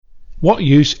What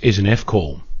use is an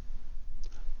F-call?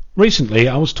 Recently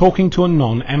I was talking to a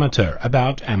non-amateur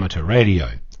about amateur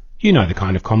radio. You know the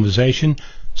kind of conversation,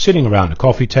 sitting around a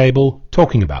coffee table,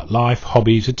 talking about life,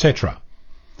 hobbies, etc.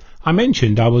 I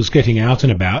mentioned I was getting out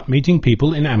and about meeting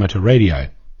people in amateur radio,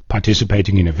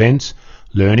 participating in events,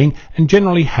 learning and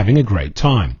generally having a great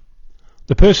time.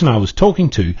 The person I was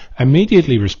talking to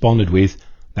immediately responded with,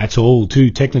 "That's all too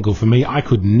technical for me, I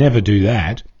could never do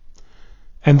that."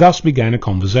 And thus began a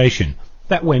conversation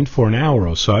that went for an hour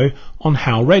or so on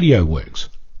how radio works,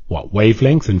 what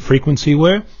wavelength and frequency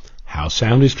were, how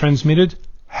sound is transmitted,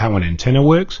 how an antenna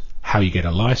works, how you get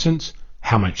a license,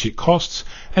 how much it costs,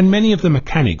 and many of the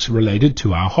mechanics related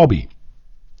to our hobby.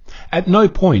 At no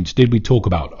point did we talk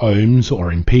about ohms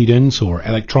or impedance or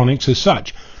electronics as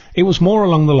such. It was more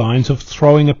along the lines of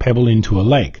throwing a pebble into a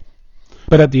lake.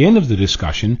 But at the end of the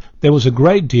discussion there was a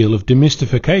great deal of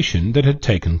demystification that had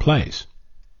taken place.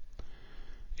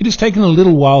 It has taken a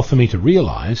little while for me to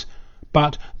realize,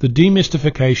 but the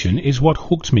demystification is what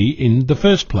hooked me in the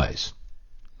first place.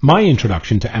 My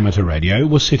introduction to amateur radio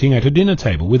was sitting at a dinner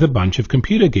table with a bunch of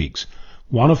computer geeks,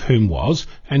 one of whom was,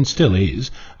 and still is,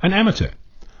 an amateur.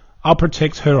 I'll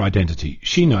protect her identity.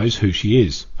 She knows who she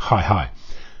is. Hi.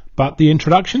 But the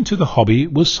introduction to the hobby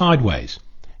was sideways,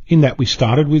 in that we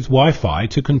started with Wi-Fi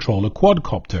to control a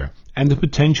quadcopter and the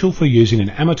potential for using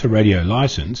an amateur radio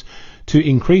license to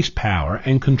increase power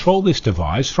and control this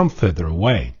device from further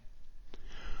away.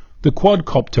 The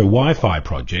quadcopter Wi-Fi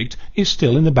project is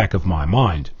still in the back of my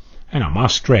mind, and I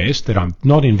must stress that I'm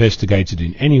not investigated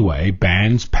in any way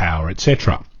bands, power,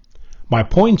 etc. My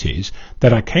point is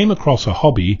that I came across a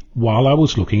hobby while I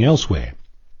was looking elsewhere.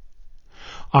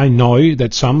 I know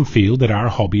that some feel that our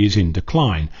hobby is in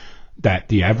decline, that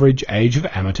the average age of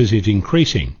amateurs is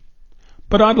increasing.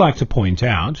 But I'd like to point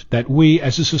out that we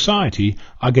as a society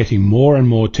are getting more and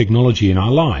more technology in our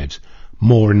lives,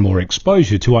 more and more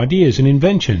exposure to ideas and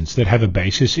inventions that have a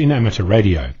basis in amateur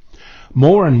radio,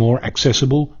 more and more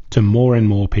accessible to more and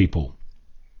more people.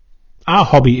 Our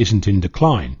hobby isn't in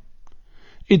decline.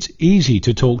 It's easy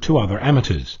to talk to other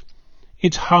amateurs.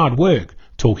 It's hard work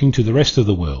talking to the rest of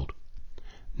the world.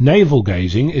 Navel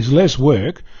gazing is less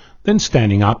work than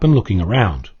standing up and looking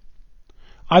around.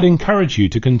 I'd encourage you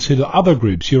to consider other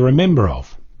groups you're a member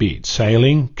of, be it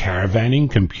sailing,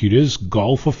 caravanning, computers,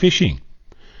 golf or fishing.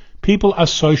 People are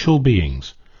social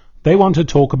beings. They want to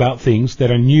talk about things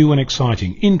that are new and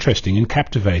exciting, interesting and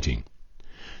captivating.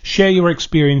 Share your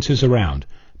experiences around.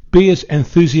 Be as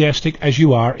enthusiastic as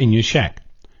you are in your shack.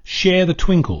 Share the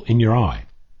twinkle in your eye.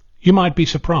 You might be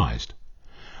surprised.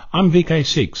 I'm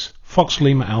VK6, Fox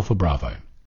Lima Alpha Bravo.